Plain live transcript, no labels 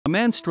A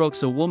man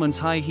strokes a woman's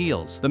high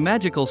heels. The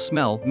magical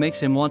smell makes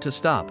him want to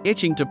stop,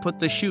 itching to put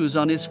the shoes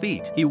on his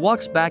feet. He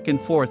walks back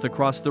and forth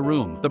across the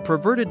room. The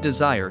perverted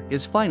desire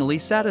is finally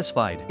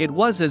satisfied. It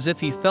was as if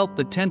he felt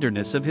the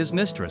tenderness of his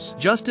mistress.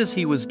 Just as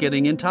he was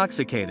getting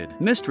intoxicated,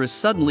 mistress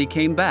suddenly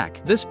came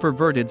back. This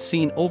perverted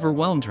scene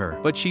overwhelmed her,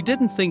 but she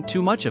didn't think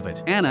too much of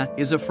it. Anna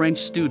is a French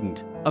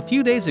student. A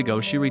few days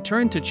ago she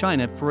returned to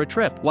China for a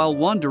trip. While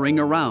wandering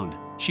around,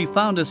 she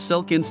found a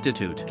silk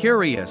institute.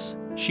 Curious,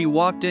 she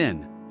walked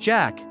in.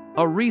 Jack,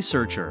 a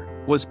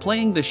researcher, was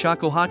playing the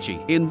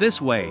shakuhachi. In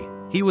this way,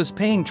 he was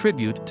paying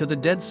tribute to the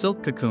dead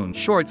silk cocoon.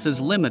 Shorts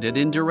is limited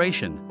in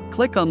duration.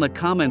 Click on the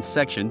comments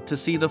section to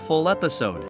see the full episode.